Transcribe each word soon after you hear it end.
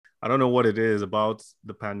I don't know what it is about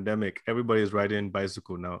the pandemic. Everybody's riding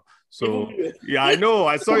bicycle now. Even So me. yeah, I know.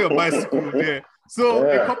 I saw your bicycle there. So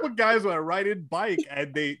a Yeah. couple guys were riding bike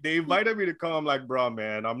and they invited me to come. I'm like, bro,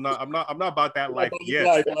 man, I'm not about that life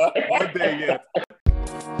yet. I'm not there yet.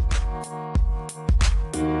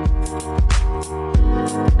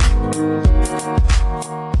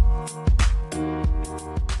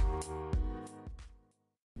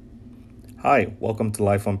 Hi, welcome to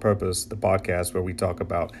Life on Purpose, the podcast where we talk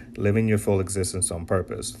about living your full existence on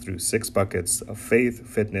purpose through 6 buckets of faith,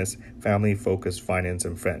 fitness, family, focus, finance,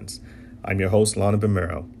 and friends. I'm your host, Lana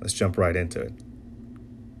Bimiro. Let's jump right into it.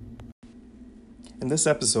 In this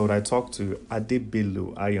episode, I talked to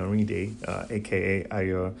Adebelu Ayorinde, aka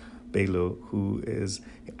Ayor Bello, who is,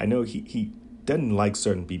 I know he doesn't like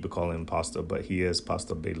certain people calling him Pastor, but he is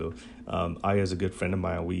Pastor Bello. Ayor is a good friend of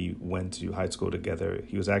mine. We went to high school together.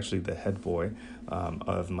 He was actually the head boy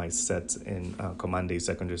of my set in Commande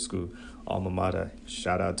Secondary School, alma mater.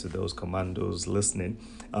 Shout out to those commandos listening.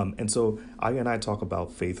 And so Ayor and I talk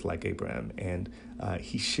about faith like Abraham, and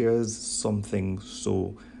he shares something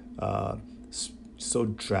so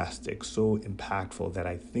drastic, so impactful that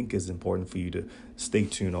I think is important for you to stay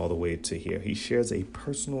tuned all the way to here. He shares a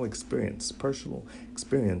personal experience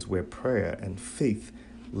where prayer and faith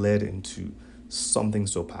led into something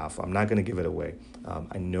so powerful. I'm not going to give it away.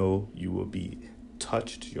 I know you will be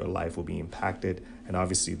touched, your life will be impacted, and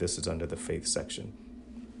obviously this is under the faith section.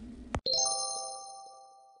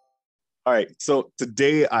 All right, so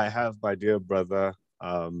today I have my dear brother,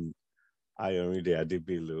 Ayorinde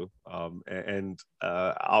Adebelu. And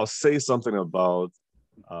I'll say something about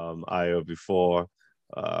Ayo before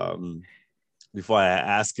I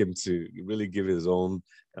ask him to really give his own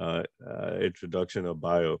introduction or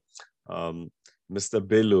bio. Mr.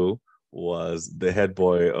 Bello was the head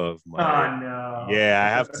boy of my. Oh no. Yeah, I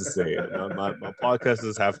have to say it. My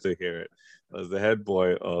podcasters have to hear it. Was the head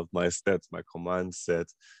boy of my set, my command set.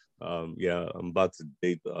 Yeah, I'm about to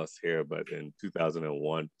date us here, but in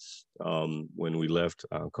 2001, when we left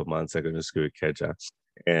Command Secondary School at Keja,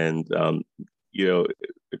 and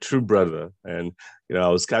a true brother. And I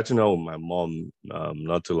was catching up with my mom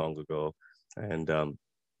not too long ago, and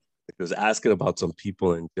it was asking about some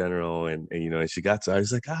people in general, and she got to, I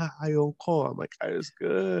was like, I don't call. I'm like, it's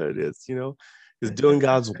good. It's he's doing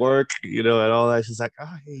God's work, and all that. She's like,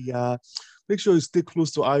 hey, make sure you stay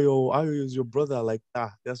close to Ayo. Ayo is your brother. Like,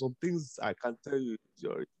 there's some things I can tell you.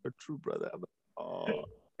 You're your true brother. I'm like, oh,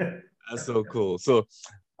 that's so cool. So,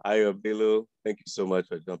 Ayo Bello, thank you so much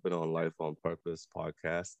for jumping on Life on Purpose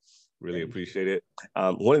podcast. Really appreciate it.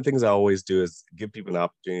 One of the things I always do is give people an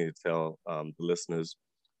opportunity to tell the listeners,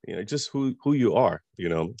 just who you are.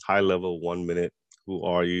 High level, 1 minute. Who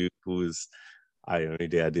are you? Who is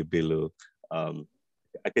Ayorinde Adebelu?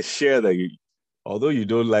 I can share that although you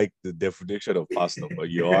don't like the definition of pastor, but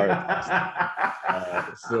you are a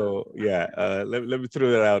pastor. So yeah, let me throw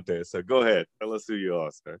that out there. So go ahead, tell us who you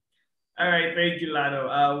are, sir. All right, thank you,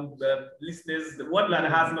 Lano. Listeners, what Lano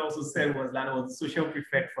hasn't also said was Lano was the social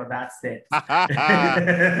prefect for that set.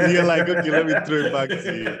 You're like, okay, let me throw it back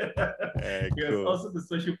to you. He was also the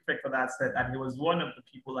social prefect for that set, and he was one of the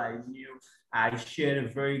people I knew I shared a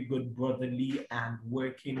very good brotherly and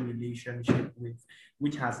working relationship with,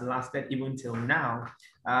 which has lasted even till now.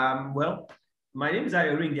 Well, my name is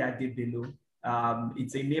Ayorinde Adebelu.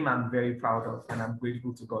 It's a name I'm very proud of, and I'm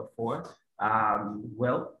grateful to God for.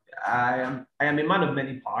 Well, I am a man of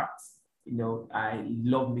many parts. I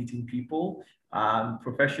love meeting people.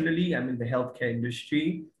 Professionally, I'm in the healthcare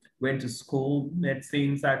industry. Went to school,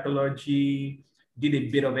 medicine, psychology, did a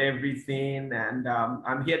bit of everything, and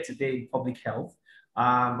I'm here today in public health.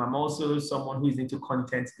 I'm also someone who is into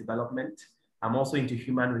content development. I'm also into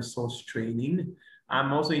human resource training.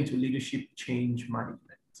 I'm also into leadership change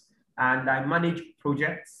management. And I manage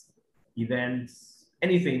projects, events,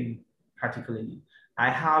 anything particularly. I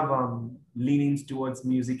have leanings towards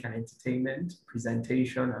music and entertainment,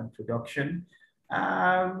 presentation and production. There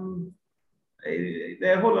are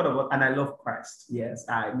a whole lot of, and I love Christ. Yes,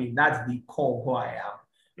 I mean that's the core of who I am.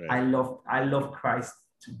 Right. I love Christ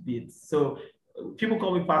to bits. So people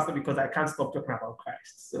call me pastor because I can't stop talking about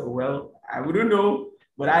Christ. So well, I wouldn't know,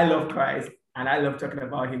 but I love Christ and I love talking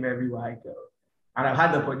about him everywhere I go. And I've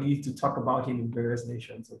had the opportunity to talk about him in various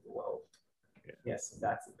nations of the world. Yeah. Yes,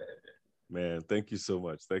 that's a bit of it. Man, thank you so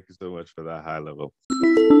much. Thank you so much for that high level.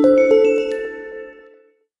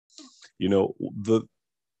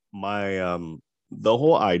 The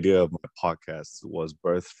whole idea of my podcast was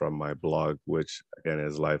birthed from my blog, which again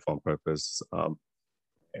is Life on Purpose. One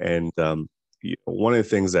of the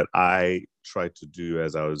things that I tried to do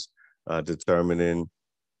as I was determining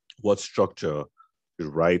what structure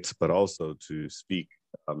write, but also to speak,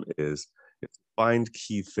 is find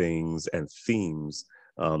key things and themes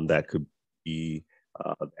that could be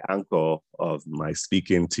the anchor of my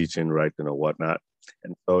speaking, teaching, writing, or whatnot.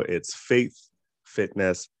 And so it's faith,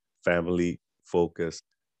 fitness, family, focus,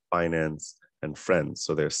 finance, and friends.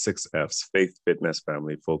 So there's 6 F's: faith, fitness,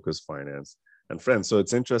 family, focus, finance, and friends. So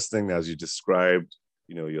it's interesting as you described,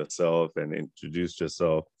 yourself and introduced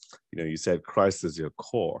yourself, you said Christ is your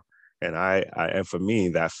core. And and for me,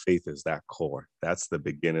 that faith is that core. That's the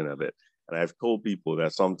beginning of it. And I've told people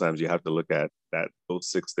that sometimes you have to look at those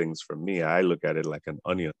 6 things. For me, I look at it like an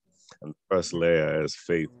onion. And the first layer is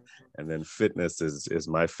faith. And then fitness is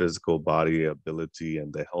my physical body ability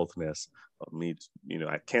and the healthiness of me.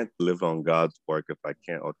 I can't live on God's work if I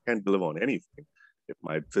can't, or can't live on anything if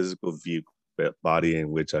my physical body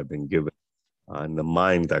in which I've been given and the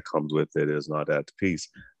mind that comes with it is not at peace.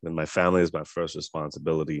 Then my family is my first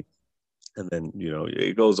responsibility. And then,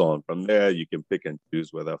 it goes on from there. You can pick and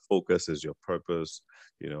choose whether focus is your purpose.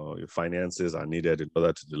 Your finances are needed in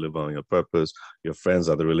order to deliver on your purpose. Your friends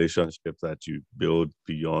are the relationships that you build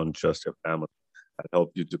beyond just your family that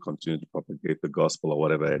help you to continue to propagate the gospel or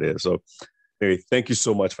whatever it is. So, anyway, thank you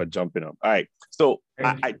so much for jumping up. All right. So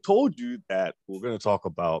I told you that we're going to talk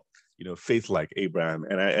about, faith like Abraham.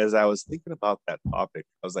 And as I was thinking about that topic,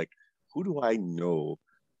 I was like, who do I know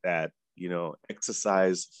that,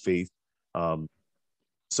 exercise faith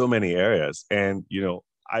so many areas? And you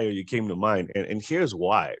came to mind, and here's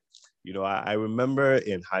why. I remember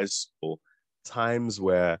in high school times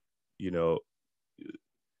where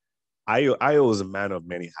I was a man of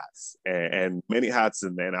many hats, and many hats,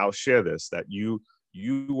 and then I'll share this, that you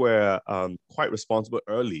were quite responsible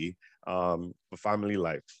early for family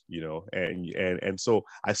life, and so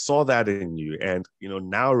I saw that in you, and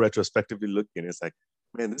now retrospectively looking, it's like,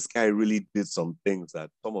 man, this guy really did some things that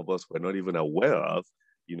some of us were not even aware of,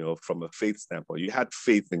 from a faith standpoint. You had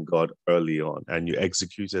faith in God early on, and you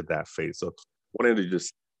executed that faith. So I wanted to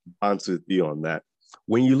just bounce with you on that.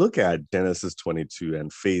 When you look at Genesis 22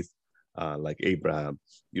 and faith like Abraham,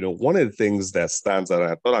 one of the things that stands out,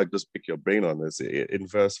 I thought I'd just pick your brain on this, in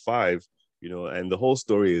verse 5, and the whole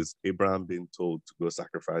story is Abraham being told to go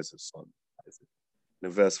sacrifice his son. In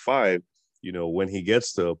verse 5, when he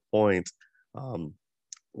gets to a point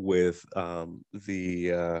with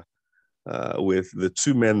the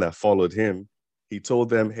 2 men that followed him, he told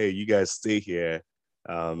them, hey, you guys stay here.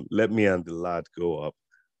 Let me and the lad go up,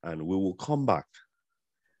 and we will come back.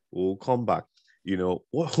 We'll come back.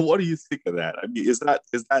 What do you think of that? I mean, is that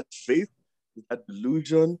faith? Is that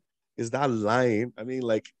delusion? Is that lying? I mean,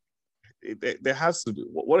 like, there has to be.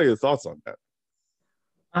 What are your thoughts on that?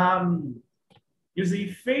 You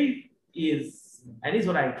see, faith is, and this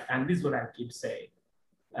is what I keep saying.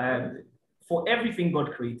 For everything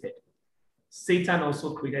God created, Satan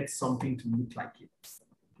also created something to look like it.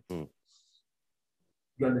 Mm.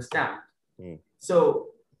 You understand? Mm. So,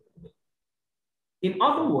 in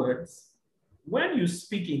other words, when you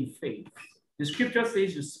speak in faith, the scripture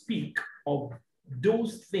says you speak of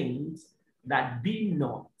those things that be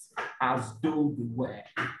not as though they were.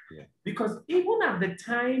 Yeah. Because even at the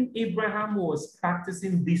time Abraham was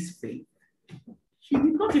practicing this faith, he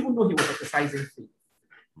did not even know he was exercising faith.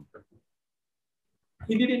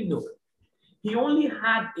 He didn't know. He only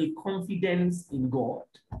had a confidence in God.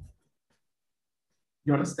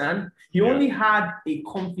 You understand? He only had a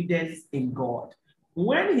confidence in God.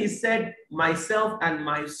 When he said, myself and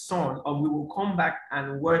my son, we will come back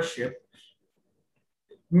and worship,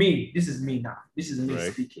 this is me now. This is me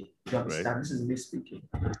speaking. You understand? This is me speaking.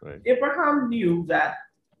 Abraham knew that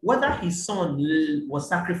whether his son was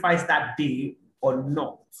sacrificed that day or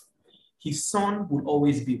not, his son would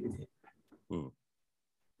always be with him. Hmm.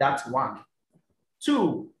 That's one.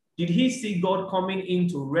 2, did he see God coming in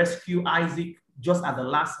to rescue Isaac just at the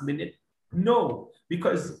last minute? No,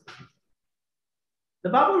 because the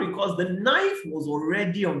Bible records the knife was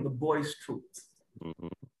already on the boy's throat. Mm-hmm.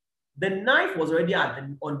 The knife was already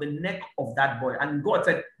on the neck of that boy. And God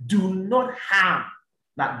said, do not harm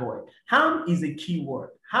that boy. Harm is a key word.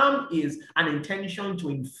 Harm is an intention to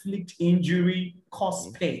inflict injury,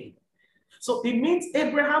 cause pain. So it means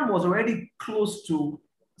Abraham was already close to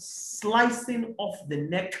slicing off the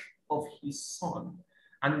neck of his son.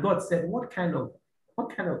 And God said, what kind of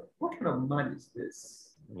man is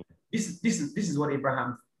this? This is what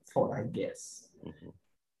Abraham thought, I guess. Mm-hmm.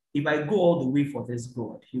 If I go all the way for this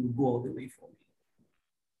God, he will go all the way for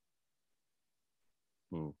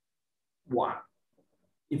me. Mm. 1.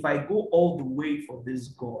 If I go all the way for this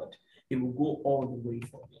God, he will go all the way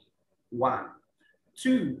for me. 1.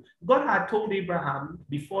 2, God had told Abraham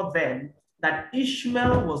before then that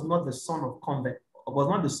Ishmael was not the son of was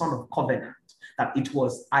not the son of covenant, that it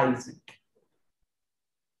was Isaac.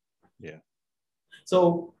 Yeah.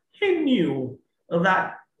 So he knew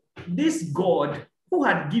that this God who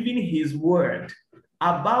had given his word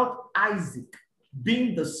about Isaac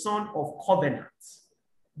being the son of covenant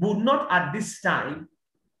would not at this time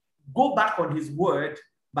go back on his word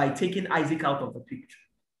by taking Isaac out of the picture,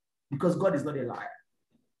 because God is not a liar.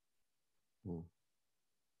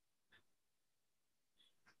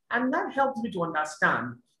 And that helps me to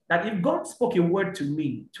understand that if God spoke a word to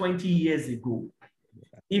me 20 years ago,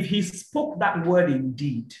 if he spoke that word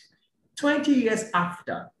indeed, 20 years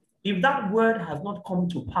after, if that word has not come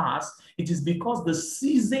to pass, it is because the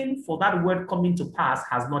season for that word coming to pass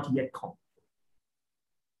has not yet come.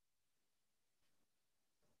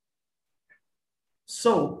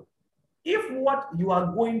 So, if what you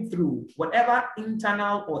are going through, whatever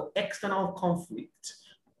internal or external conflict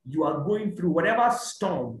you are going through, whatever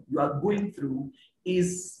storm you are going through,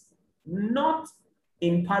 is not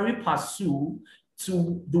in pari passu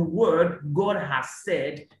to the word God has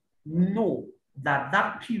said, know that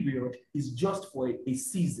that period is just for a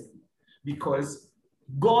season, because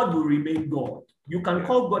God will remain God. You can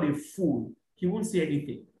call God a fool, he won't say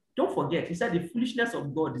anything. Don't forget, he said the foolishness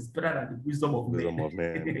of God is better than the wisdom of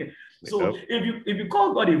men. So if you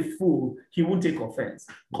call God a fool, he won't take offense.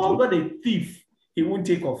 Call God a thief, he won't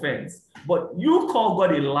take offense. But you call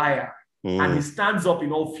God a liar, and he stands up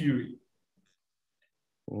in all fury.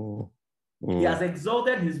 He has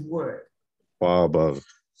exalted his word far above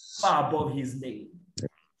his name.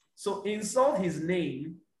 So insult his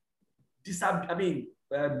name,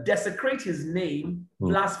 desecrate his name,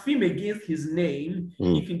 blaspheme against his name,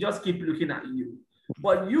 he can just keep looking at you.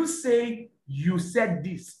 But you say you said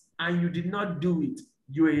this and you did not do it,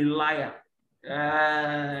 you're a liar.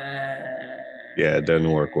 Yeah, it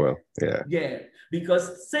doesn't work well. Yeah,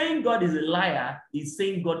 because saying God is a liar is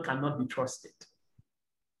saying God cannot be trusted.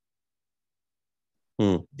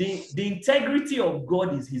 The integrity of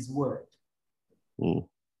God is his word. The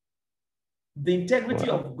integrity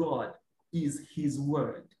of God is his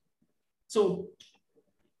word. So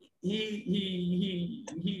he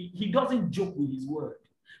doesn't joke with his word,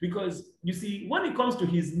 because you see, when it comes to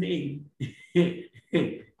his name,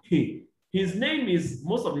 his name is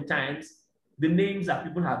most of the times the names that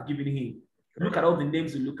people have given him. Look at all the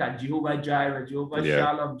names you look at: Jehovah Jireh, Jehovah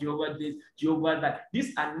Shalom, Jehovah this, Jehovah that.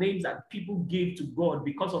 These are names that people gave to God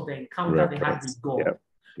because of the encounter they had with God.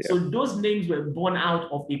 So those names were born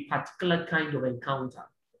out of a particular kind of encounter.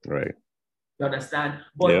 Right. You understand?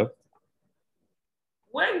 But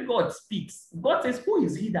when God speaks, God says, who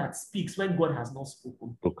is he that speaks when God has not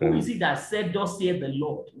spoken? Who is he that said, thus saith the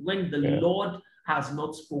Lord, when the Lord has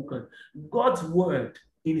not spoken? God's word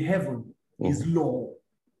in heaven is law.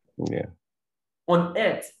 On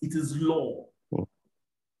earth, it is law.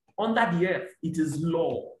 Under the earth, it is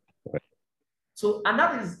law. So, and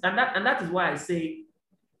that is why I say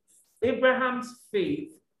Abraham's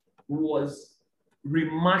faith was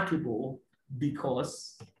remarkable,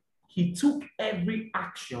 because he took every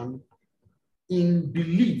action in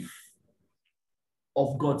belief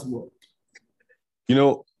of God's word. You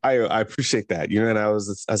know, I appreciate that. You know, and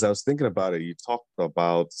as I was thinking about it, you talked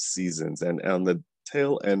about seasons, and on the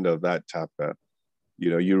tail end of that chapter, you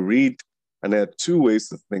know, you read, and there are two ways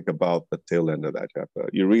to think about the tail end of that chapter.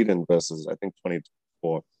 You read in verses, I think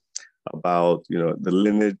 24, about, you know, the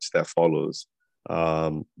lineage that follows,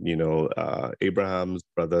 Abraham's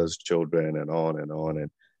brothers, children, and on and on.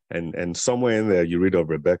 And somewhere in there, you read of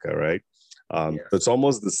Rebecca, right? It's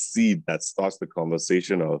almost the seed that starts the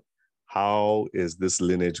conversation of how is this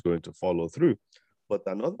lineage going to follow through. But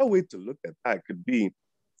another way to look at that could be,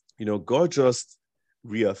 you know, God just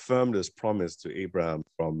reaffirmed his promise to Abraham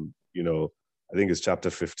from, you know, I think it's chapter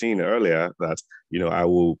 15 earlier, that, you know, I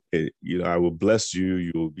will bless you,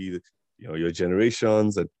 you will be, you know, your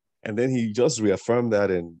generations. And then he just reaffirmed that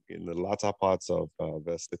in the latter parts of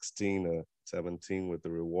verse 16 or 17 with the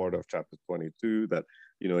reward of chapter 22, that,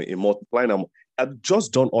 you know, in multiplying, I've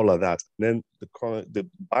just done all of that. And then the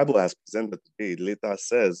Bible has presented today, later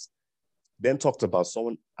says, then talked about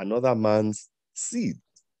another man's seed.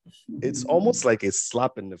 It's almost like a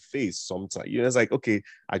slap in the face sometimes. You know, it's like, okay,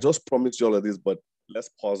 I just promised you all of this, but let's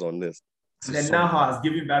pause on this. And then now has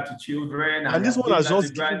given back to children, and this one has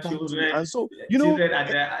just given back to, and so, you know,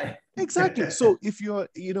 exactly. So if you're,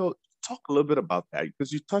 you know, talk a little bit about that,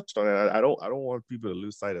 because you touched on it. I don't want people to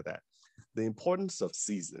lose sight of that. The importance of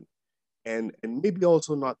season, and maybe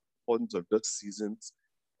also not the importance of just seasons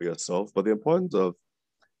for yourself, but the importance of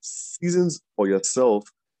seasons for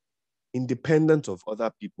yourself independent of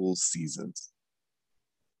other people's seasons.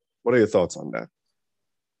 What are your thoughts on that?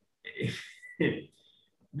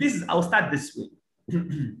 I'll start this way.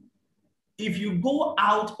 If you go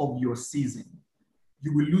out of your season,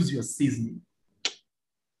 you will lose your seasoning.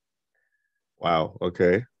 Wow.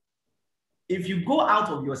 Okay. If you go out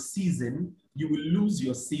of your season, you will lose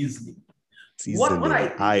your seasoning. Seasoning.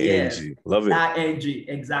 I-N-G. Love it. I-N-G,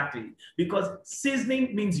 exactly. Because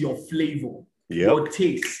seasoning means your flavor, Yep. your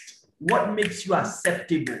taste, what makes you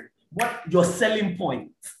acceptable, what your selling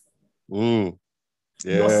point. Yeah.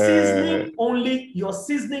 Your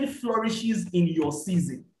seasoning flourishes in your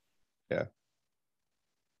season. Yeah.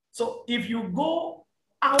 So if you go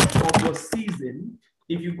out of your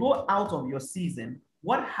season,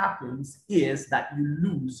 what happens is that you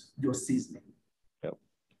lose your seasoning. Yep.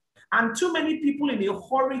 And too many people in a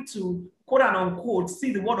hurry to, quote and unquote,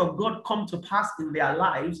 see the word of God come to pass in their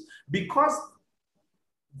lives because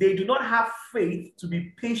they do not have faith to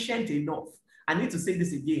be patient enough. I need to say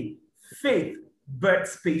this again. Faith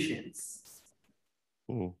births patience.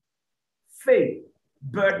 Faith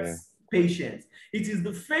births patience. It is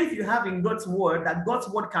the faith you have in God's word that God's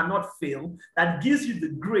word cannot fail that gives you the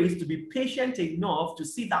grace to be patient enough to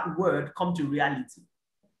see that word come to reality.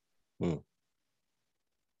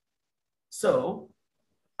 So,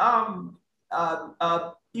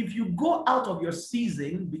 if you go out of your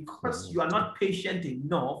season because you are not patient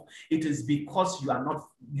enough, it is because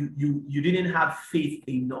you didn't have faith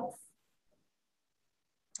enough.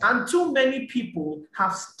 And too many people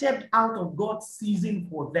have stepped out of God's season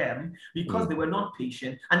for them because they were not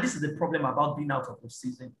patient. And this is the problem about being out of your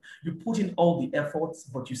season. You put in all the efforts,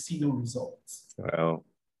 but you see no results. Wow.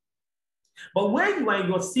 But when you are in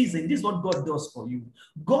your season, this is what God does for you.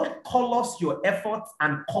 God colors your efforts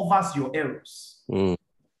and covers your errors.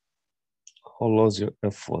 Colors your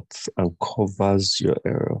efforts and covers your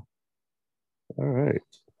error. All right.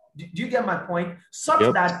 Do you get my point?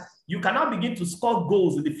 Such that you cannot begin to score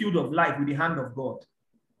goals in the field of life with the hand of God.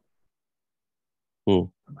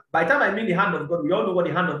 By the time I mean the hand of God, we all know what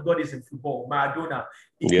the hand of God is in football. Maradona.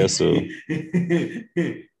 Yes, sir.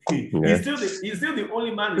 He's still the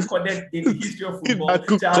only man recorded in the history of football.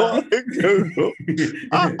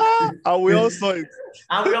 And we all saw it.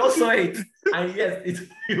 And yes,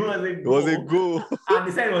 it was a goal. And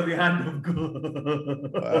they said it was the hand of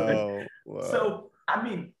God. Wow. So, I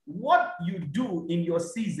mean, what you do in your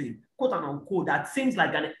season, quote and unquote, that seems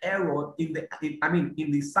like an error in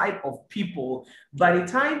the sight of people, by the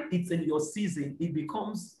time it's in your season, it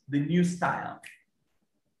becomes the new style.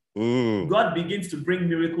 God begins to bring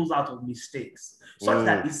miracles out of mistakes, such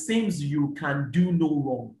that it seems you can do no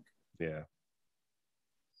wrong. Yeah.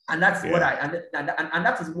 And that's what and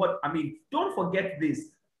that is what I mean. Don't forget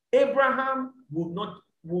this. Abraham would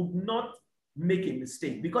not make a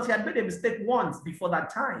mistake because he had made a mistake once before that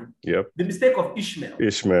time. Yep. The mistake of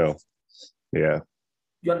Ishmael. Yeah.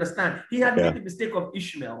 You understand? He had made the mistake of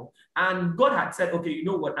Ishmael, and God had said, okay, you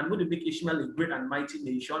know what? I'm going to make Ishmael a great and mighty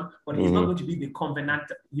nation, but he's not going to be the covenant.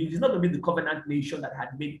 He's not going to be the covenant nation that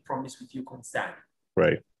had made promise with you concerning.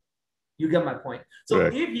 Right. You get my point. So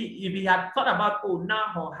if he had thought about,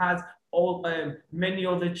 Nahor has many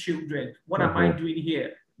other children, what am I doing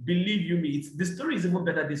here? Believe you me, the story is even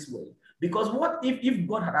better this way. Because what if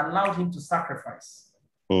God had allowed him to sacrifice,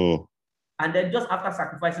 and then just after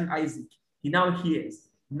sacrificing Isaac, he now hears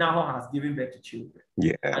Nahor has given birth to children.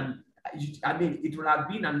 Yeah. And I mean, it would have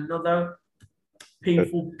been another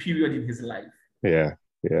painful period in his life. Yeah.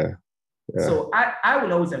 So I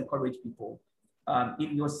will always encourage people,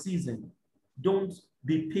 in your season, don't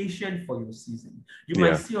be patient for your season. You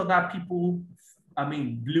might see other people,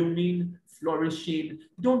 blooming, flourishing.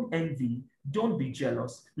 Don't envy. Don't be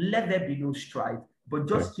jealous. Let there be no strife, but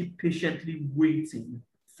just keep patiently waiting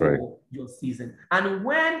for your season. And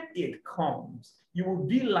when it comes, you will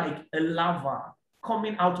be like a larva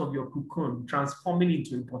coming out of your cocoon, transforming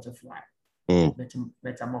into a butterfly.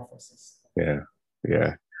 Metamorphosis.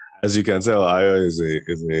 Yeah. As you can tell, Ayo is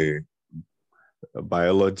a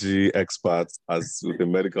biology expert, as with a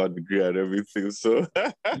medical degree and everything. So,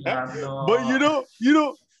 but you know,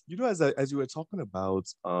 as you were talking about,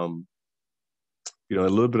 a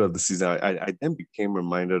little bit of the season, I then became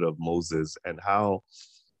reminded of Moses and how,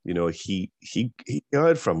 he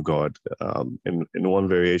heard from God in one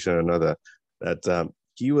variation or another that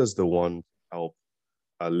he was the one to help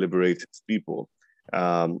liberate his people,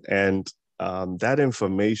 and that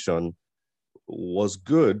information was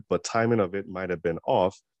good, but timing of it might have been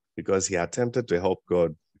off because he attempted to help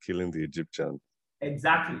God killing the Egyptian.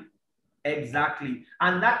 Exactly.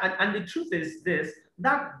 And the truth is this,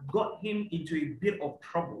 that got him into a bit of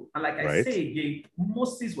trouble. And like I say again,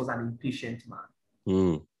 Moses was an impatient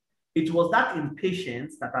man. it was that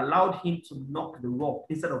impatience that allowed him to knock the rock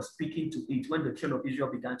instead of speaking to it when the children of Israel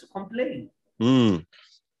began to complain. Mm.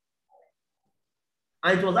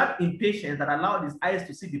 And it was that impatience that allowed his eyes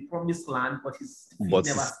to see the promised land, but his feet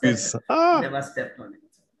never stepped on it.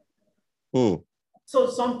 Mm. So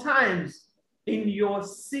sometimes in your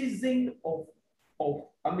season of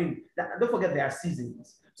don't forget there are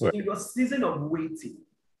seasons. So in your season of waiting,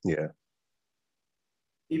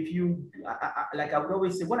 if you, like I would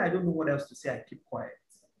always say, when I don't know what else to say, I keep quiet.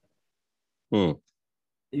 Mm.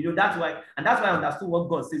 You know, that's why I understood what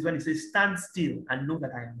God says when he says, stand still and know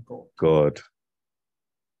that I am God. God.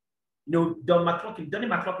 You know, Donnie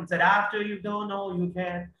McClurkin said, after you don't know, you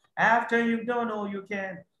can. After you don't know, you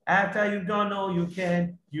can. After you don't know, you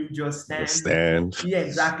can. You just stand. Just stand. Yeah,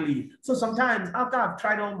 exactly. So sometimes after I've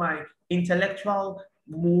tried all my intellectual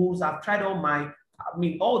moves, I've tried all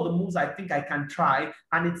the moves I think I can try,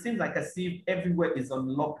 and it seems like as if everywhere is on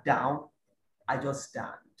lockdown, I just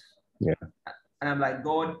stand. Yeah. And I'm like,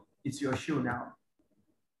 God, it's your show now.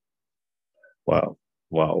 Wow.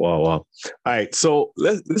 All right. So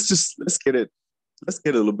let's get a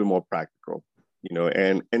little bit more practical, you know,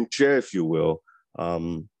 and share, if you will.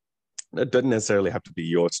 That doesn't necessarily have to be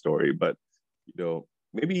your story, but you know,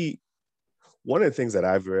 maybe one of the things that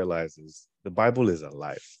I've realized is the Bible is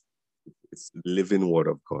alive. It's the living word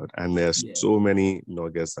of God, and there's so many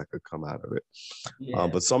nuggets that could come out of it.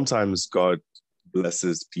 But sometimes God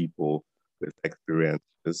blesses people with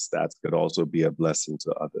experiences that could also be a blessing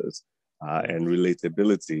to others. And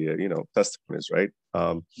relatability, you know, testimonies, right?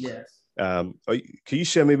 Can you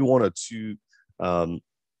share maybe one or two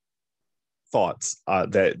thoughts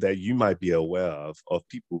that you might be aware of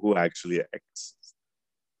people who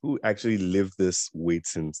actually live this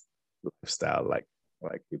waiting lifestyle, like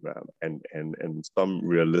Abraham, and some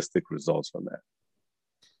realistic results from that?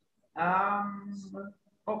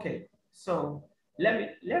 Okay, so let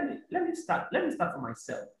me start for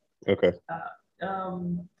myself. Okay.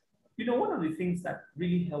 You know, one of the things that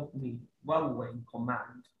really helped me while we were in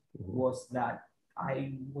command was that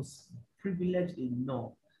I was privileged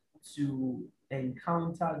enough to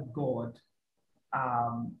encounter God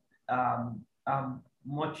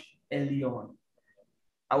much early on.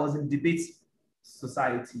 I was in debate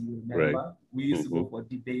society, you remember? Right. We used to go for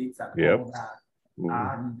debates and all that.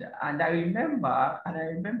 And I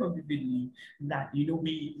remember vividly that, you know,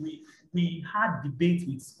 we had debates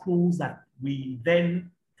with schools that we then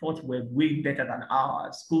thought were way better than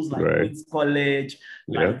ours. Schools like Queen's College,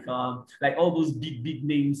 like all those big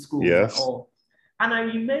name schools and all. And I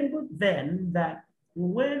remember then that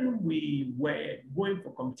when we were going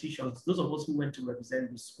for competitions, those of us who went to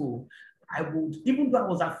represent the school, I would, even though I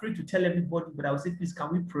was afraid to tell everybody, but I would say, please,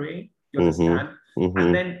 can we pray? You understand?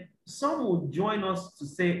 And then some would join us to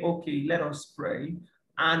say, okay, let us pray.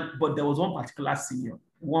 But there was one particular senior.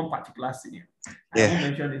 I won't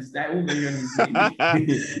mention his name. I won't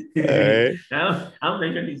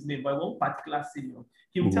mention his name, but one particular senior.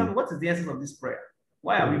 He will tell me, what is the essence of this prayer?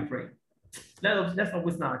 Why are we praying? Let's not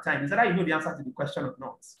waste our time. Is that how you know the answer to the question or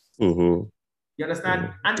not? You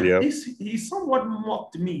understand? And he somewhat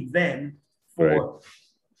mocked me then for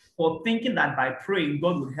thinking that by praying,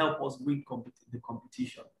 God would help us win the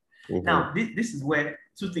competition. Now, this is where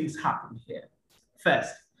two things happen here.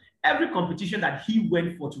 First, every competition that he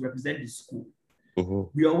went for to represent the school,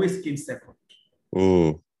 we always came second.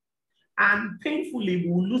 And painfully,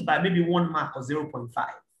 we will lose by maybe 1 mark or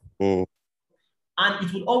 0.5. And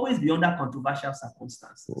it will always be under controversial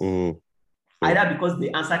circumstances. Either because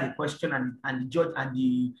they answered the question and the judge and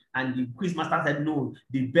the quiz master said no,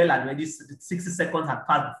 the bell had already 60 seconds had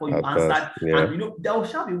passed before you answered. And you know, there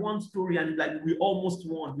shall be one story and like we almost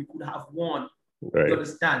won, we could have won. You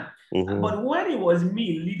understand? But when it was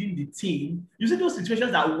me leading the team, you see those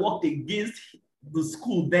situations that worked against the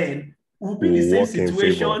school then will be the same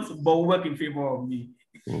situations but work in favor of me.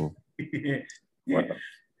 That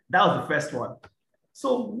was the first one.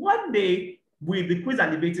 So one day, with the Quiz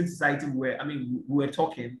and Debating Society, we were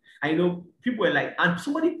talking, and you know, people were like, and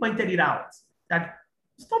somebody pointed it out that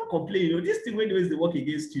stop complaining. You know, this thing when they work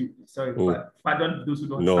against you. Sorry, pardon those who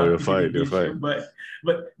don't. No, you're fine. You're fine. But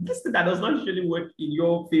this thing that does not usually work in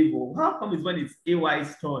your favor. How come it's when it's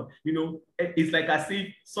AY's turn? You know, it's like as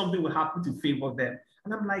if something will happen to favor them.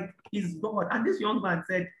 And I'm like, it's God. And this young man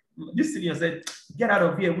said, this senior said, get out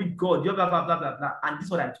of here with God. Blah blah blah blah blah. And this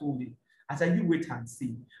is what I told him. I said, you wait and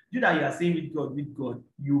see. You that you are saying with God,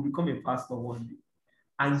 you will become a pastor one day.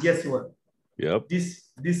 And guess what?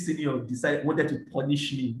 This senior wanted to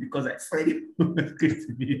punish me because I said he was going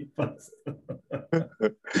to be a pastor.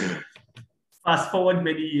 Fast forward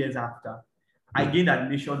many years after, I gained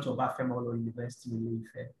admission to Obafemi University in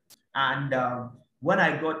Ife. And when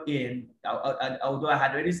I got in, although I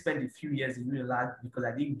had already spent a few years in Unilag because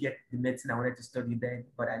I didn't get the medicine I wanted to study then,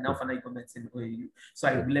 but I now finally got medicine in OAU. So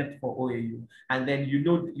I left for OAU. And then you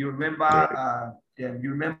remember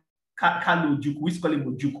Kalu Ojukwu, we call him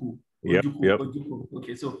Ojukwu. Ojukwu.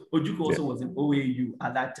 Okay, so Ojukwu also was in OAU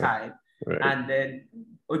at that time. Right. And then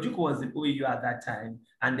Ojukwu was in OAU at that time.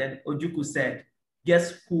 And then Ojukwu said,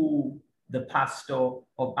 guess who the pastor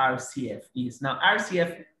of RCF is? Now,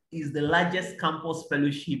 RCF is the largest campus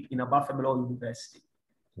fellowship in Obafemi University.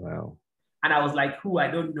 Wow. And I was like, who? I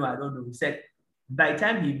don't know. He said, by the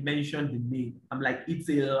time he mentioned the name, I'm like, it's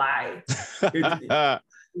a lie.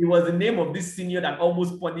 It was the name of this senior that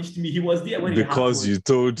almost punished me. He was there when because you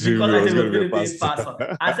told him because I was going to be a pastor.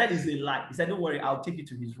 pastor. I said it's a lie. He said, don't worry, I'll take you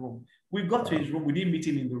to his room. We got to his room. We didn't meet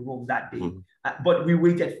him in the room that day, but we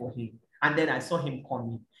waited for him. And then I saw him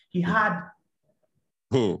coming. He had...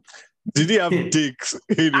 Did he have dicks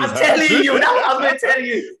in his I'm telling you, that's what I was going to tell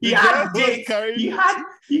you. He had dicks.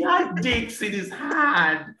 He had dicks in his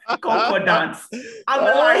hand. Concordance. I'm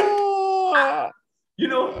like... You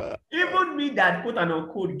know, even me that quote and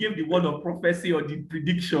unquote gave the word of prophecy or the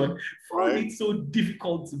prediction, found it so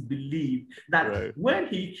difficult to believe that when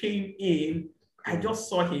he came in, I just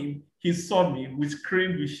saw him, he saw me, we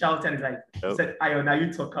screamed, we shouted, and he said, Ayo, now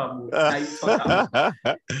you talk about.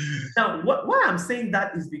 Now, why I'm saying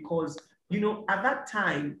that is because, you know, at that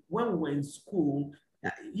time, when we were in school,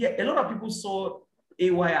 a lot of people saw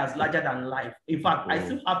AY as larger than life. In fact, I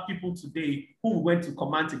still have people today who went to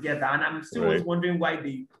command together, and I'm still wondering why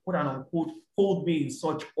they quote and unquote hold me in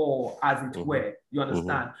such awe, as it were. You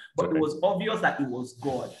understand? But it was obvious that it was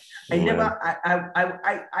God.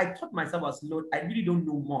 I taught myself as Lord, I really don't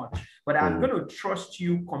know much, but I'm going to trust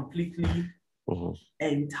you completely,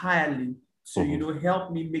 entirely, to you know,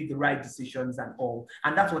 help me make the right decisions and all.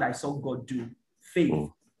 And that's what I saw God do. Faith.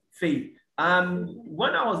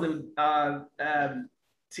 When I was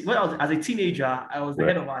as a teenager, I was the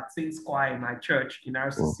head of our teen choir in my church in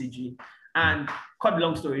RCCG. And cut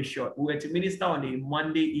long story short, we were to minister on a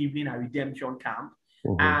Monday evening at Redemption Camp.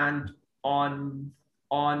 And on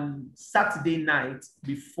Saturday night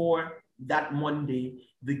before that Monday,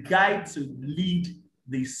 the guy to lead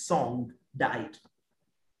the song died.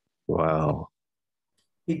 Wow.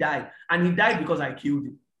 He died. And he died because I killed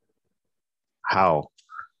him. How?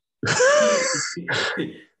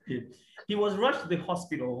 He was rushed to the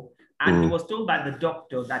hospital and he was told by the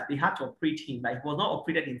doctor that they had to operate him. Like, he was not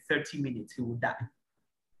operated in 30 minutes, he would die.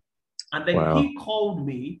 And then he called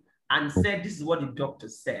me and said, this is what the doctor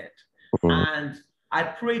said. And I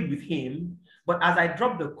prayed with him, but as I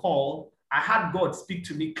dropped the call, I had God speak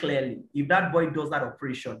to me clearly. If that boy does that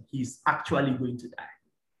operation, he's actually going to die.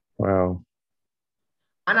 Wow.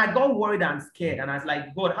 And I got worried and scared. And I was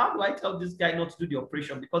like, God, how do I tell this guy not to do the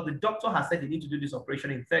operation? Because the doctor has said they need to do this operation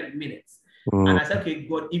in 30 minutes. And I said, okay,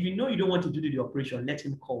 God, if you know you don't want to do the operation, let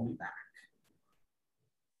him call me back.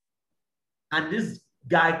 And this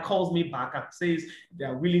guy calls me back and says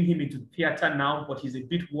they're wheeling him into the theater now, but he's a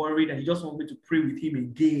bit worried and he just wants me to pray with him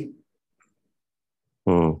again.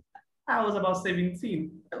 I was about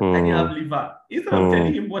 17. I didn't have liver. Instead of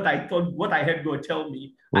telling him what I thought, what I heard God tell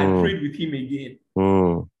me, I prayed with him again.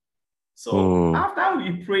 So after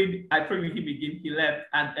we prayed, I prayed with him again. He left,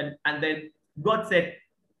 and then God said,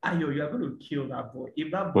 Ayo, you are going to kill that boy.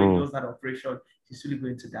 If that boy does that operation, he's really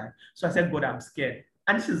going to die. So I said, God, I'm scared.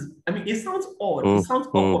 And this is, I mean, it sounds odd. It sounds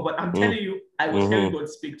awkward, but I'm telling you, I was hearing God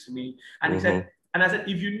speak to me. And he said, and I said,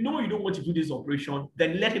 if you know you don't want to do this operation,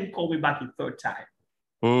 then let him call me back a third time.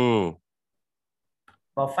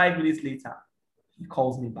 About 5 minutes later, he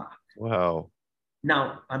calls me back. Wow.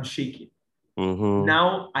 Now I'm shaking.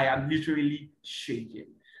 Now I am literally shaking.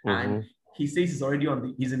 And he says he's in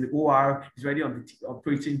the OR, he's already on the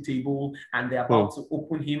operating table, and they're about to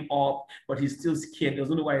open him up, but he's still scared.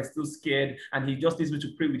 Doesn't know why he's still scared, and he just needs me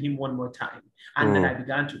to pray with him one more time. And then I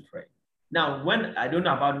began to pray. Now, when I don't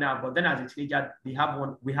know about now, but then as a teenager, we have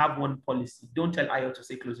one policy: don't tell Ayo to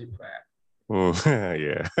say closing prayer.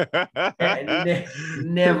 Yeah.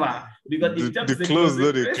 Never, because if the close,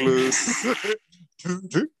 not the close.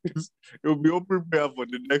 It'll be open prayer for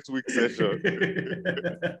the next week session.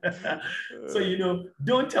 So, you know,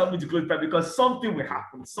 don't tell me to close prayer because something will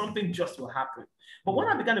happen. Something just will happen. But when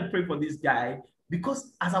I began to pray for this guy,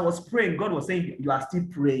 because as I was praying, God was saying, you are still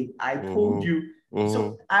praying. I told you.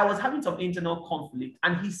 So I was having some internal conflict,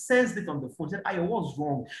 and he sensed it on the phone. He said, Ayo, what's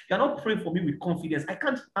wrong? You're not praying for me with confidence.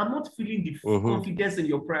 I'm not feeling the confidence in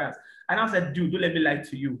your prayers. And I said, dude, don't let me lie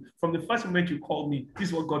to you. From the first moment you called me, this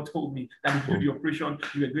is what God told me, that if you do the operation,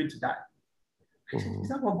 you were going to die. I said, is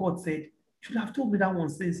that what God said? You should have told me that one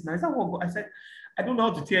since now. Is that what God? I said, I don't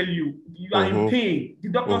know how to tell you. You are in pain. The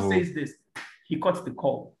doctor says this. He cuts the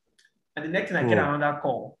call. And the next thing I get another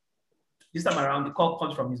call. This time around, the call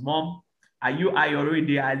comes from his mom. Are you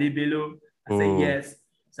already Ali Bello? I say yes.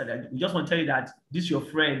 So that we just want to tell you that this your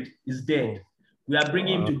friend is dead. We are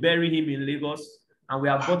bringing him to bury him in Lagos, and we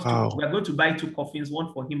are going to buy 2 coffins,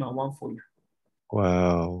 one for him and one for you.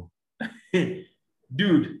 Wow.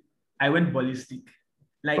 Dude, I went ballistic.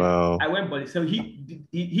 I went ballistic. So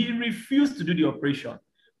he refused to do the operation,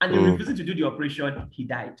 and in refusing to do the operation, he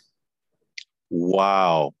died.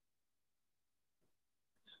 Wow.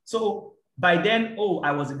 So by then,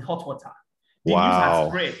 I was in hot water. The news had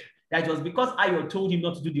spread that it was because Ayo told him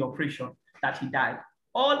not to do the operation that he died.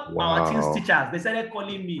 All our teens teachers, they started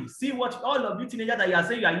calling me. See what all of you teenagers that you are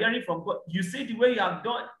saying you are hearing from God. You see the way you have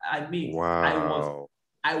done. I mean,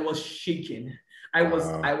 I was shaking.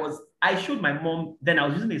 I showed my mom. Then I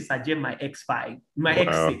was using a Sajid, my X5, my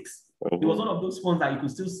X6. It was one of those phones that you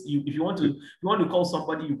could still, if you want to call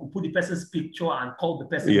somebody, you could put the person's picture and call the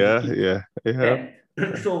person. Yeah.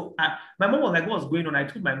 So my mom was like, what's going on? I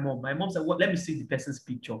told my mom. My mom said, let me see the person's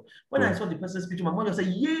picture. When I saw the person's picture, my mom just said,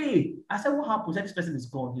 yay. I said, what happened? She said, this person is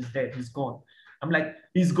gone. He's dead. He's gone. I'm like,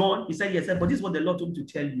 he's gone? He said, yes. But this is what the Lord told me to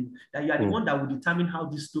tell you, that you are the one that will determine how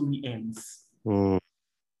this story ends. One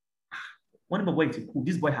of my boys,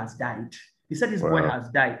 this boy has died. He said this boy has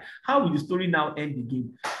died. How will the story now end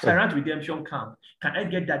again? So I ran to redemption camp. Can I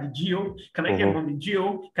get Daddy Gio? Can I get Mommy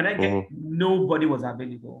Gio? Can I get... Nobody was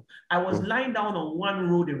available. I was lying down on one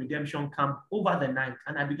road in redemption camp over the night,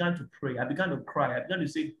 and I began to pray. I began to cry. I began to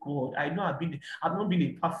say, God, I know I've not been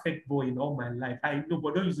a perfect boy in all my life. I know,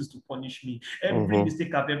 but don't use this to punish me. Every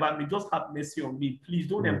mistake I've ever made, just have mercy on me. Please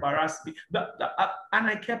don't embarrass me. And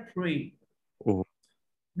I kept praying.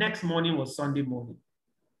 Next morning was Sunday morning.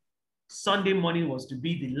 Sunday morning was to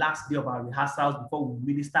be the last day of our rehearsals before we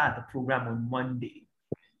really start the program on Monday.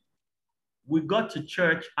 We got to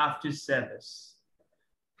church after service,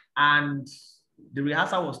 and the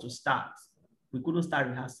rehearsal was to start. We couldn't start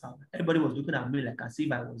rehearsal. Everybody was looking at me like as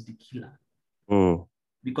if I was the killer.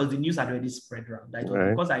 Because the news had already spread around. That was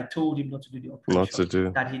because I told him not to do the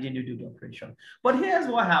operation, that he didn't do the operation. But here's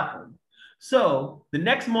what happened. So the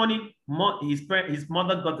next morning, his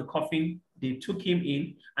mother got the coffin. They took him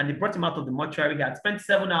in and they brought him out of the mortuary. He had spent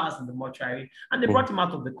 7 hours in the mortuary, and they brought him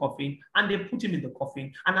out of the coffin and they put him in the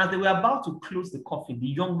coffin. And as they were about to close the coffin, the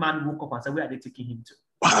young man woke up and said, where are they taking him to?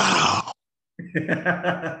 Wow.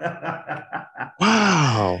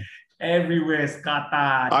 Wow. Everywhere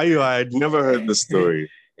scattered. I had never heard the story.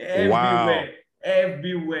 Everywhere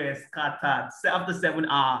scattered. After 7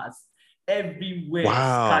 hours, everywhere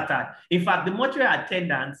scattered. In fact, the mortuary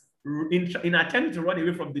attendants, in attempting to run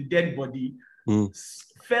away from the dead body,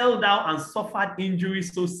 fell down and suffered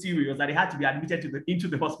injuries so serious that they had to be admitted into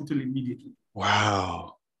the hospital immediately.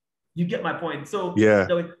 Wow. You get my point? So yeah.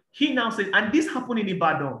 He now says, and this happened in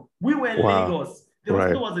Ibadan. We were in Lagos. The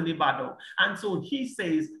hospital was in Ibadan. And so he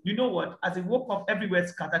says, you know what? As he woke up everywhere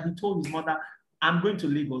scattered, he told his mother, I'm going to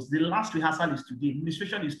Lagos. The last rehearsal is today.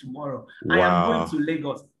 Administration is tomorrow. Wow. I am going to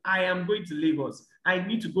Lagos. I am going to Lagos. I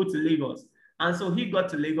need to go to Lagos. And so he got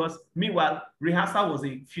to Lagos. Meanwhile, rehearsal was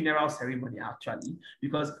a funeral ceremony, actually,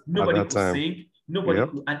 because nobody could sing. Nobody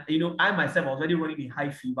could. And, you know, I myself was already running a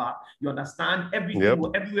high fever. You understand?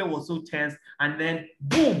 Everywhere was so tense. And then,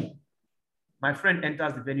 boom, my friend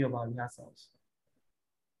enters the venue of our rehearsals.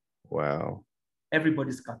 Wow.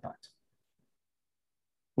 Everybody scattered.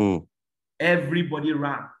 Everybody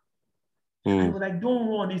ran. I was like, don't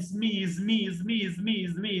run, it's me.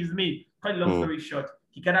 Cut a long story short,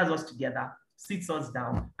 he gathers us together, sits us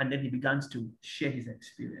down, and then he begins to share his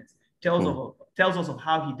experience. Tells us of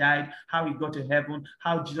how he died, how he got to heaven,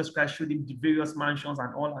 how Jesus Christ showed him the various mansions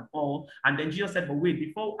and all. And then Jesus said, but wait,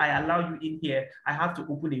 before I allow you in here, I have to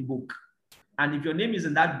open a book. And if your name is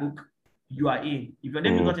in that book, you are in. If your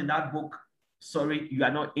name is not in that book, sorry, you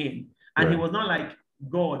are not in. And he was not like,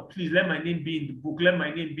 God, please let my name be in the book. Let my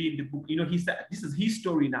name be in the book. You know, he said, this is his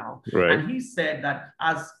story now. Right. And he said that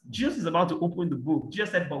as Jesus is about to open the book, Jesus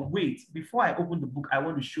said, but wait, before I open the book, I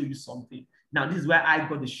want to show you something. Now, this is where I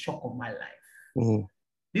got the shock of my life.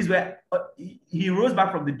 This is where he rose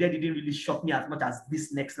back from the dead. It didn't really shock me as much as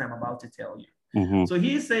this next thing I'm about to tell you. So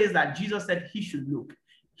he says that Jesus said he should look.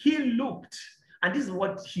 He looked, and this is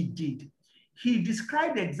what he did. he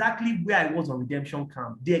described exactly where I was on redemption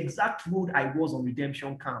camp, the exact road I was on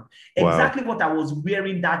redemption camp, exactly what I was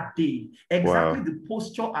wearing that day, exactly the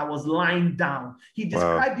posture I was lying down. He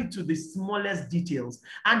described it to the smallest details.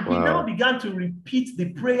 And he now began to repeat the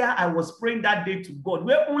prayer I was praying that day to God,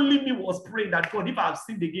 where only me was praying that, God, if I've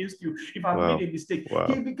sinned against you, if I've made a mistake,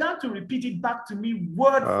 he began to repeat it back to me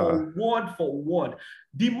word for word for word.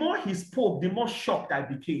 The more he spoke, the more shocked I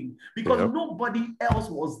became, because nobody else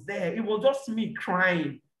was there. It was just me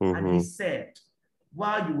crying. And he said,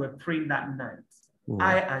 while you were praying that night,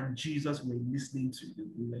 I and Jesus were listening to you.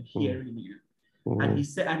 We were hearing you. And he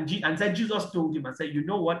said, and said, Jesus told him, and said, you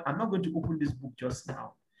know what? I'm not going to open this book just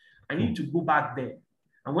now. I need to go back there.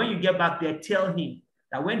 And when you get back there, tell him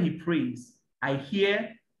that when he prays, I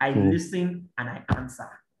hear, I listen, and I answer.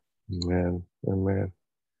 Amen. Amen.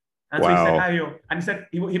 And so he said, Ayo, and he said,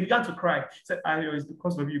 he began to cry. He said, Ayo, it's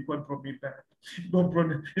because of you God brought me back.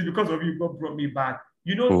 It's because of you God brought me back.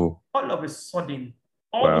 You know, all of a sudden,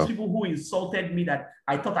 all those people who insulted me that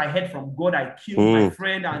I thought I heard from God, I killed my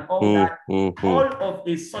friend and all that, all of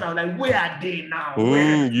a sudden, I was like, where are they now?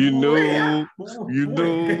 When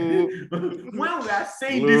we are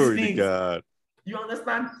saying these things, God. You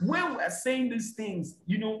understand? When we are saying these things,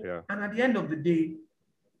 you know, and at the end of the day,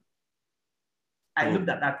 I looked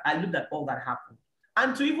at that. I looked at all that happened,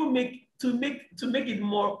 and to even make it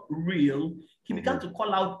more real, he began to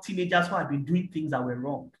call out teenagers who had been doing things that were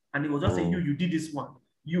wrong, and he was just saying, "You did this one.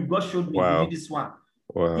 You God showed me you did this one."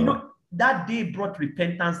 You know, that day brought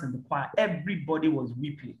repentance in the choir. Everybody was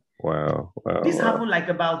weeping. This happened like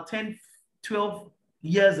about 10, 12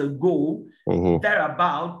 years ago.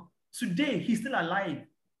 Thereabout. Today he's still alive.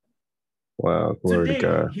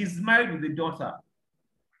 Today he's married with a daughter.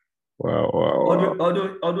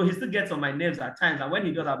 Although he still gets on my nerves at times, and when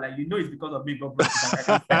he does, I'm like, you know, it's because of me, God brought you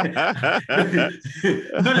back.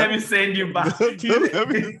 Don't let me send you back. Don't let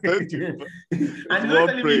me send you back. And he's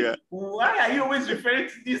telling me, why are you always referring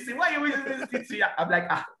to this? Why are you always doing this to you? I'm like,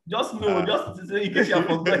 just know, just in case you have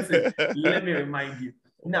forgotten, let me remind you.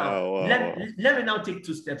 Now, let me now take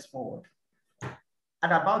 2 steps forward.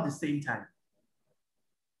 At about the same time,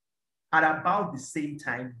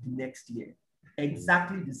 the next year,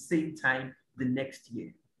 exactly the same time the next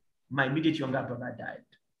year, my immediate younger brother died.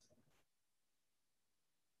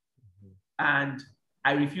 And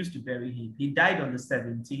I refused to bury him. He died on the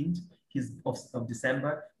 17th of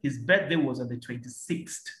December. His birthday was on the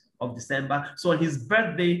 26th of December. So on his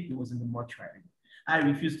birthday, he was in the mortuary. I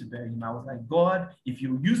refused to bury him. I was like, God, if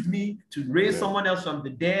you used me to raise someone else from the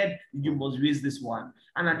dead, you must raise this one.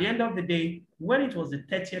 And at the end of the day, when it was the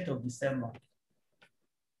 30th of December,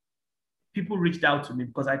 people reached out to me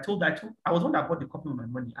because I was one that bought the coffin with my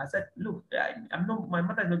money. I said, look, my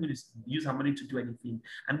mother is not going to use her money to do anything.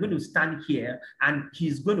 I'm going to stand here and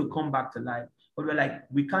he's going to come back to life. But we're like,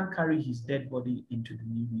 we can't carry his dead body into the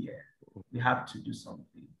new year. We have to do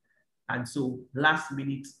something. And so last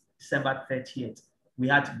minute, December 30th, we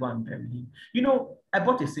had to go and bury him. You know, I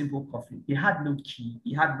bought a simple coffin. It had no key.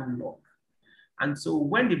 It had no lock. And so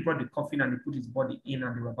when they brought the coffin and they put his body in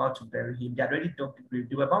and they were about to bury him, they had already dug the grave.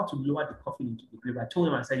 They were about to lower the coffin into the grave. I told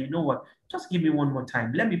them, I said, you know what? Just give me one more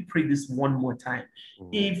time. Let me pray this one more time.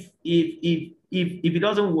 If it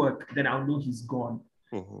doesn't work, then I'll know he's gone.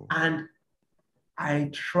 And I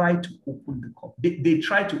tried to open the coffin. They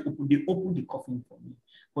opened the coffin for me,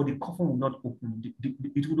 but the coffin would not open.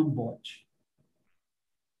 It wouldn't budge.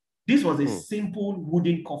 This was a simple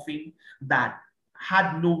wooden coffin that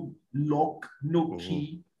had no lock, no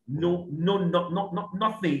key,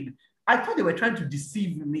 nothing. I thought they were trying to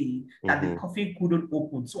deceive me that the coffin couldn't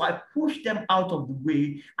open. So I pushed them out of the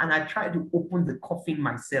way and I tried to open the coffin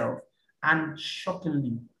myself. And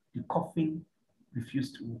shockingly, the coffin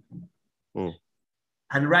refused to open.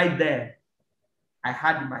 And right there, I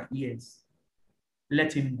had in my ears,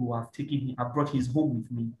 let him go. I've taken him. I brought his home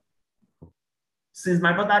with me. Since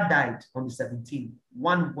my brother died on the 17th,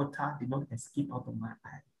 one water did not escape out of my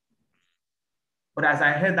eye. But as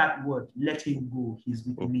I heard that word, let him go, he's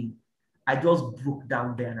with me, I just broke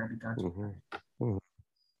down there and I began to cry.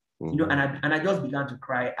 You know, and I just began to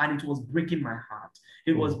cry, and it was breaking my heart.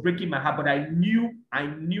 It was breaking my heart, but I knew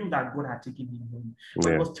that God had taken him home.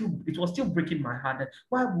 But it was still breaking my heart. That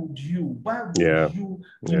why would you, you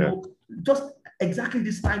know, just exactly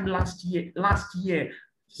this time last year,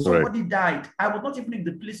 somebody died. I was not even in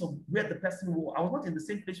the place of where the person was. I was not in the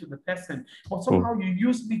same place with the person, but somehow you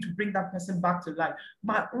used me to bring that person back to life.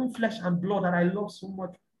 My own flesh and blood that I love so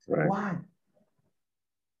much. Why?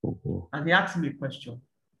 And he asked me a question.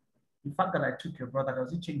 The fact that I took your brother,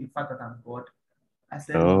 does it change the fact that I'm God? I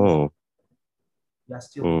said, no, you are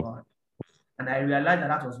still God. And I realized that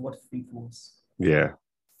that was what faith was. Yeah.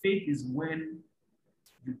 Faith is when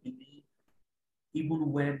you believe,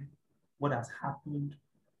 even when what has happened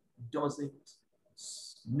doesn't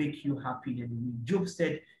make you happy anymore. Job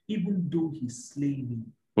said, even though he slay me,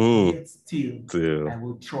 yet still I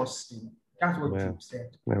will trust him. That's what Job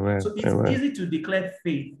said. Amen. So it's easy to declare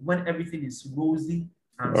faith when everything is rosy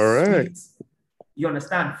and sweet. You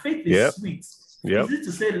understand? Faith is sweet. It's easy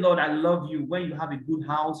to say, Lord, I love you when you have a good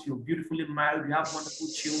house, you're beautifully married, you have wonderful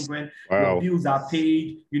children, your bills are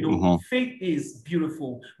paid. You know, faith is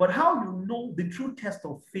beautiful. But how you know the true test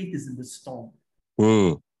of faith is in the storm,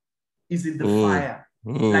 is in the fire.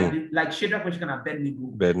 Like Shadrach, Meshach, and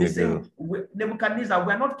Abednego. They say, Nebuchadnezzar,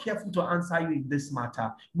 we're not careful to answer you in this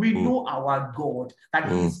matter. We know our God, that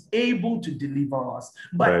he is able to deliver us.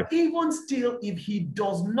 But even still, if he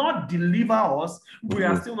does not deliver us, we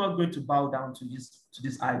are still not going to bow down to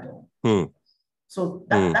this idol. So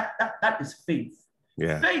that is faith.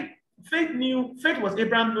 Faith was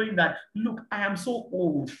Abraham knowing that, look, I am so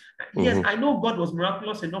old. Yes, I know God was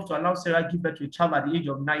miraculous enough to allow Sarah to give birth to a child at the age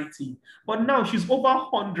of 90, but now she's over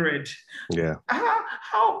 100. Yeah.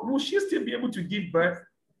 How will she still be able to give birth?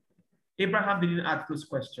 Abraham didn't ask those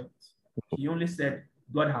questions. He only said,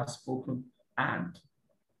 God has spoken and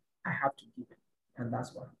I have to give it. And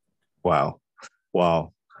that's why. Wow.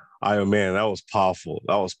 Man, that was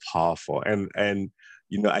powerful. And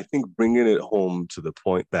you know, I think bringing it home to the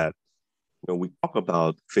point that, you know, we talk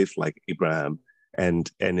about faith like Abraham, and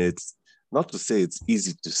it's not to say it's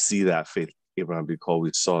easy to see that faith like Abraham because we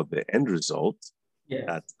saw the end result,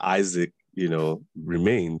 that Isaac, you know,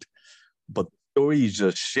 remained. But the story you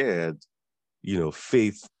just shared, you know,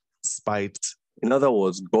 faith despite, in other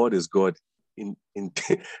words, God is God in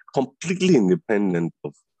completely independent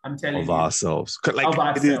of ourselves. Like, of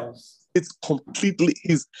ourselves. It's completely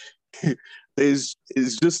there's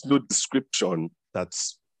just no description that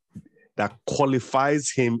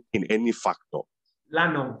qualifies him in any factor.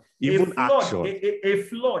 Lano, even action. A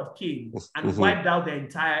flood came and wiped out the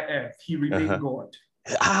entire earth. He remained God.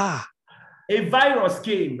 A virus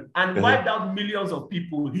came and wiped out millions of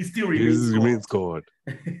people. He still remains God.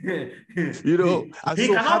 You know, he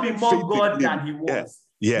cannot be more God than he was.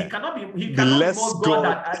 Yeah. He cannot be more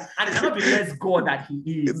God and he cannot be less God than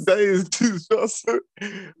he is. That is just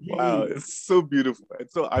wow, it's so beautiful. And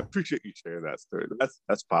so I appreciate you sharing that story.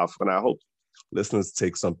 That's powerful. And I hope listeners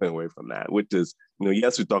take something away from that, which is, you know,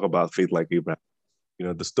 yes, we talk about faith like Abraham. You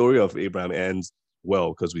know, the story of Abraham ends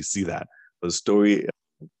well because we see that. But the story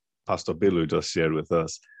Pastor Bello just shared with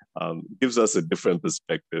us gives us a different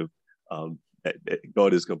perspective. That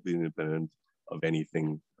God is completely independent of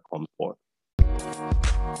anything that comes forth.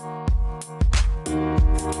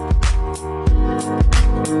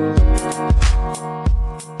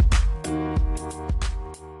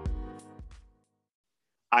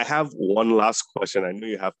 I have one last question. I know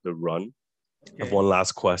you have to run. Okay. I have one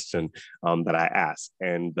last question that I ask.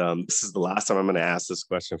 And this is the last time I'm going to ask this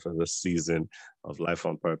question for this season of Life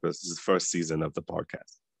on Purpose. This is the first season of the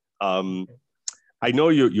podcast. I know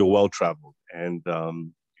you're well-traveled and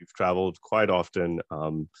you've traveled quite often.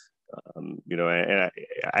 You know, and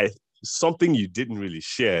I something you didn't really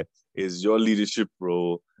share is your leadership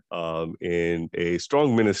role in a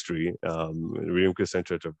strong ministry, Redeemed Christian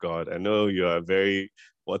Church of God. I know you are very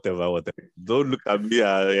whatever. Don't look at me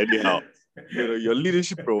anyhow. You know, your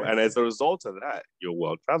leadership role, and as a result of that, you're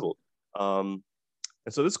well traveled. And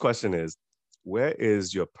so this question is, where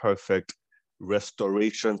is your perfect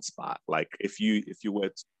restoration spot? Like, if you were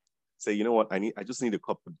to say, you know what, I just need a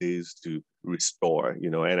couple of days to restore, you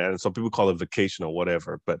know, and some people call it vacation or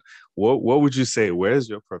whatever, but what would you say, where's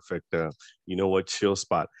your perfect, you know what, chill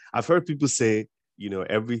spot? I've heard people say, you know,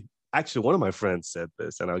 actually one of my friends said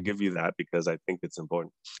this, and I'll give you that because I think it's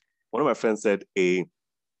important. One of my friends said a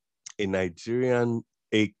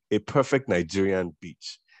perfect Nigerian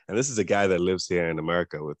beach. And this is a guy that lives here in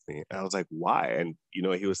America with me. And I was like, why? And, you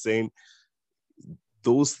know, he was saying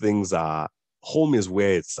those things home is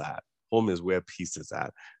where it's at. Home is where peace is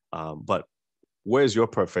at. But where's your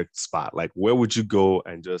perfect spot? Like, where would you go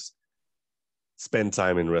and just spend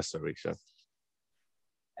time in restoration?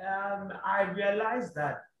 I realized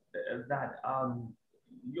that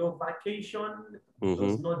your vacation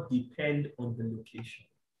does not depend on the location.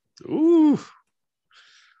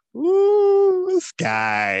 This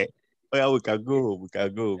guy. Well, we can go.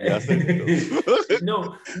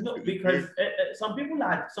 No, because some people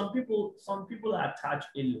attach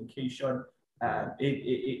a location.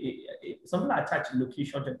 Some people attach a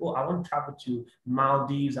location to, I want to travel to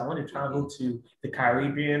Maldives. I want to travel to the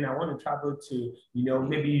Caribbean. I want to travel to, you know,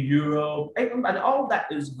 maybe Europe. And all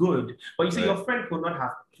that is good. But you see, your friend could not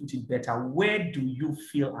have put it better, where do you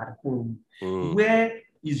feel at home? Where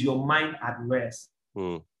is your mind at rest?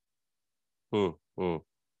 Comes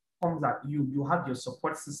at you, you have your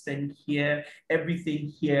support system here,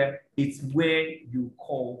 everything here, it's where you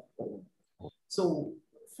call home. So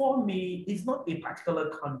for me, it's not a particular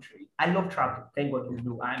country. I love travel. Thank God you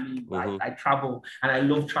know. I mean, I travel and I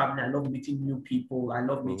love traveling. I love meeting new people. I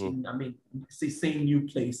love meeting, seeing new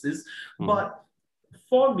places. But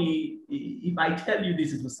for me, if I tell you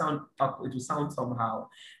this, it will sound somehow.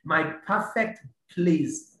 My perfect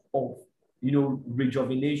place of,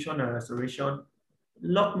 rejuvenation and restoration,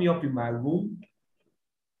 lock me up in my room.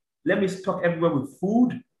 Let me stock everywhere with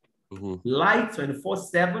food, light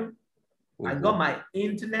 24/7. I got my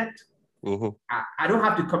internet. I don't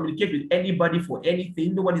have to communicate with anybody for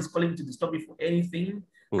anything. Nobody's calling to disturb me for anything.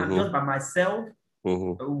 I'm just by myself.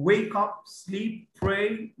 Wake up, sleep,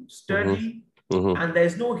 pray, study. And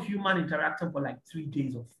there's no human interaction for like 3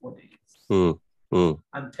 days or 4 days.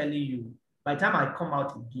 I'm telling you, by the time I come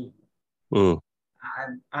out again,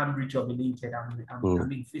 I'm rejuvenated. I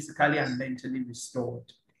mean, physically and mentally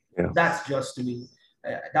restored. Yeah. That's just me.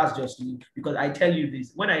 That's just me. Because I tell you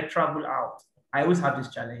this, when I travel out, I always have this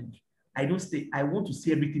challenge. I don't stay. I want to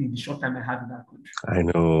see everything in the short time I have in that country. I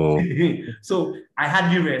know. So I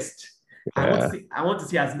hardly rest. Yeah. I want to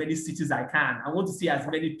see as many cities I can. I want to see as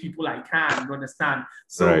many people I can. You understand?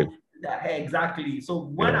 So exactly. So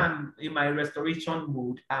when I'm in my restoration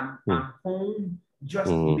mode, I'm home,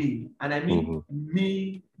 just me. And I mean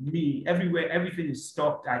me. Everywhere, everything is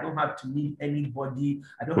stopped. I don't have to meet anybody.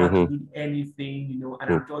 I don't have to meet anything,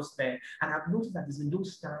 and I'm just there. And I've noticed that it's in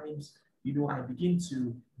those times, I begin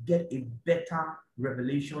to get a better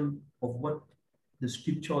revelation of what the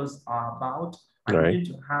scriptures are about. I begin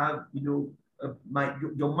to have, your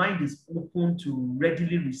mind is open to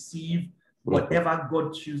readily receive whatever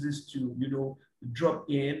God chooses to, drop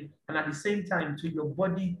in. And at the same time, too, your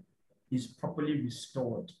body is properly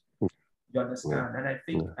restored. You understand? And I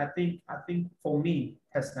think for me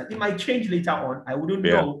personally, it might change later on. I wouldn't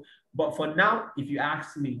know. But for now, if you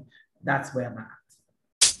ask me, that's where I'm at.